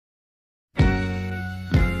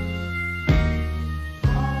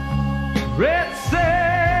Red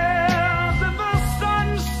sails in the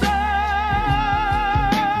sunset,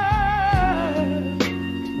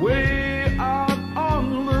 way out on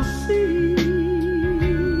the sea.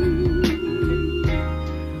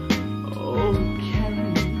 Oh,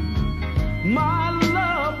 carry my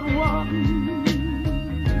loved one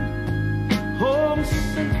home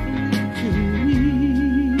safely to me.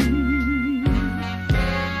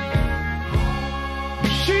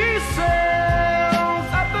 She sails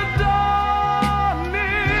at the dawning.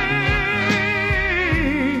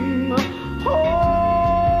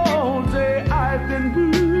 All day I've been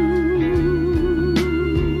blue.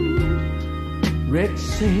 Red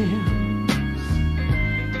sails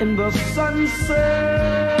in the sunset.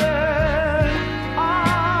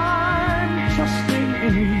 I'm trusting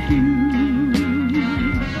in you.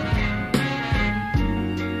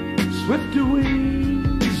 Swift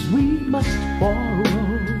wings we must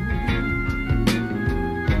borrow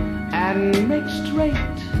and make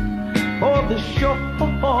straight for the shore.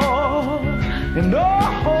 And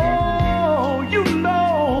oh, you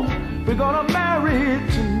know we're gonna marry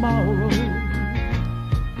tomorrow.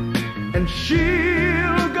 And she